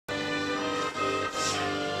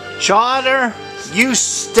Charter, you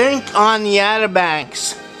stink on the Outer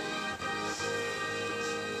Banks.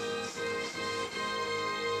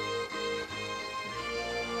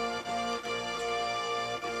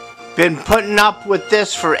 Been putting up with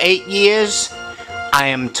this for 8 years. I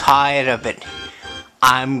am tired of it.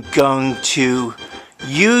 I'm going to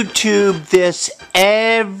YouTube this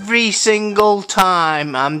every single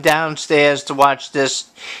time I'm downstairs to watch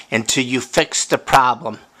this until you fix the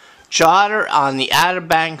problem. Charter on the Outer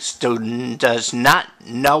Banks does not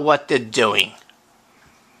know what they're doing.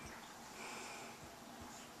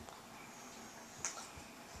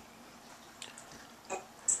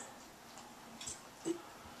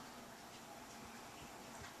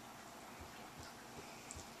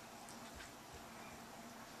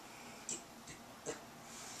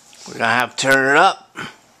 We're gonna have to turn it up.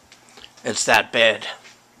 It's that bad.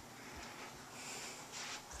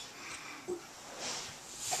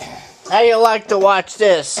 How you like to watch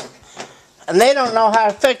this? And they don't know how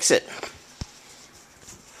to fix it.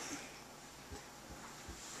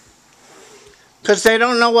 Because they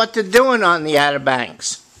don't know what they're doing on the Outer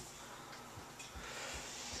Banks.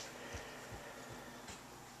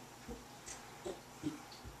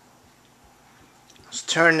 Let's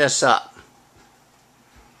turn this up.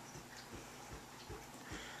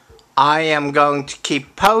 I am going to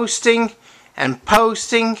keep posting and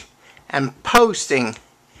posting and posting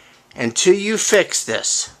until you fix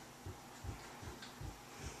this.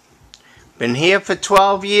 Been here for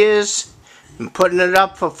 12 years, been putting it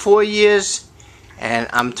up for 4 years, and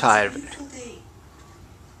I'm tired of it.